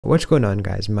What's going on,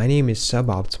 guys? My name is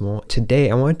Suboptimal.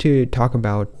 Today I want to talk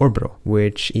about Orbital,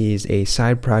 which is a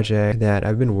side project that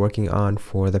I've been working on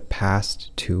for the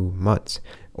past 2 months.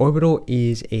 Orbital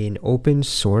is an open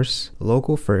source,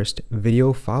 local first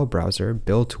video file browser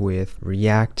built with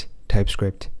React,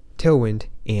 TypeScript, Tailwind,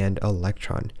 and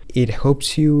Electron. It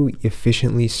helps you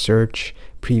efficiently search,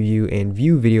 preview, and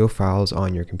view video files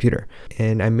on your computer.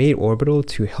 And I made Orbital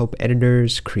to help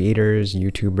editors, creators,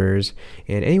 YouTubers,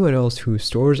 and anyone else who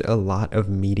stores a lot of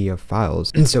media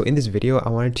files. And so in this video, I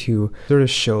wanted to sort of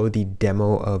show the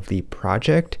demo of the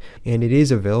project, and it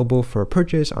is available for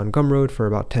purchase on Gumroad for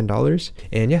about $10.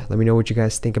 And yeah, let me know what you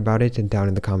guys think about it down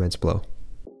in the comments below.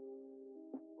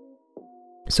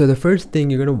 So the first thing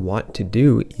you're going to want to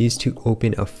do is to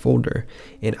open a folder,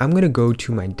 and I'm going to go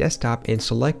to my desktop and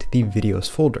select the videos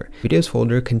folder. Videos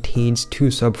folder contains 2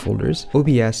 subfolders,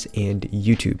 OBS and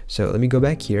YouTube. So let me go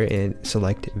back here and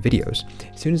select videos.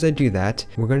 As soon as I do that,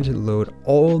 we're going to load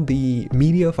all the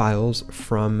media files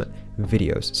from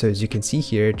videos. So as you can see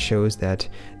here, it shows that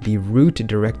the root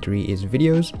directory is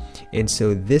videos, and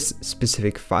so this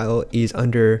specific file is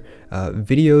under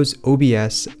videos,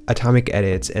 OBS, atomic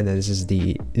edits, and then this is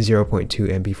the 0.2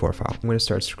 MP4 file. I'm going to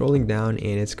start scrolling down,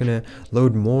 and it's going to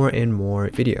load more and more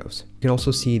videos. You can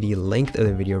also see the length of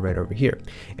the video right over here.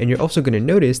 And you're also going to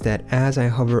notice that as I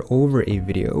hover over a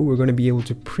video, we're going to be able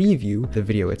to preview the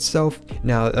video itself.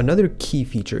 Now, another key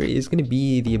feature is going to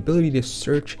be the ability to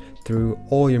search through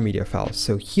all your media files.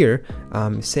 So here,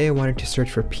 say I wanted to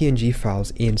search for PNG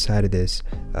files inside of this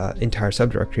entire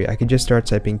subdirectory, I could just start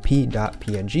typing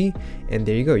p.png, and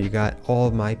there you go, you got all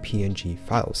of my PNG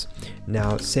files.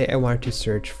 Now, say I wanted to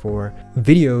search for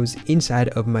videos inside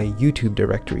of my YouTube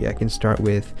directory, I can start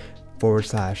with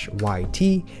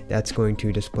 /YT, that's going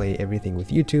to display everything with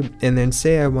YouTube. And then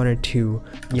say I wanted to,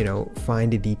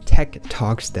 find the tech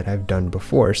talks that I've done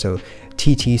before. So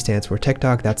TT stands for Tech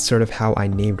Talk. That's sort of how I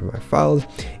named my files.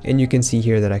 And you can see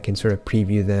here that I can sort of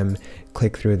preview them,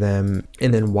 click through them,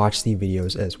 and then watch the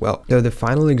videos as well. So the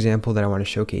final example that I want to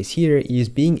showcase here is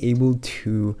being able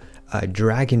to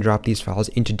drag and drop these files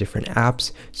into different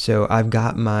apps. So I've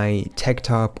got my Tech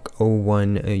Talk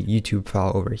 01 YouTube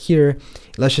file over here.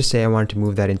 Let's just say I wanted to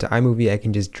move that into iMovie. I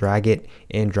can just drag it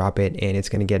and drop it, and it's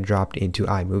going to get dropped into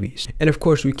iMovies. And of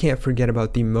course, we can't forget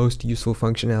about the most useful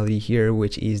functionality here,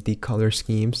 which is the color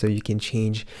scheme. So you can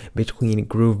change between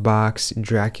Groovebox,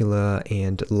 Dracula,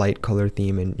 and light color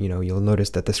theme. And you'll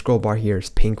notice that the scroll bar here is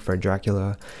pink for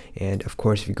Dracula. And of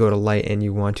course, if you go to light and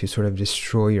you want to sort of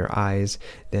destroy your eyes,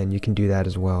 then you can do that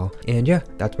as well. And yeah,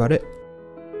 that's about it.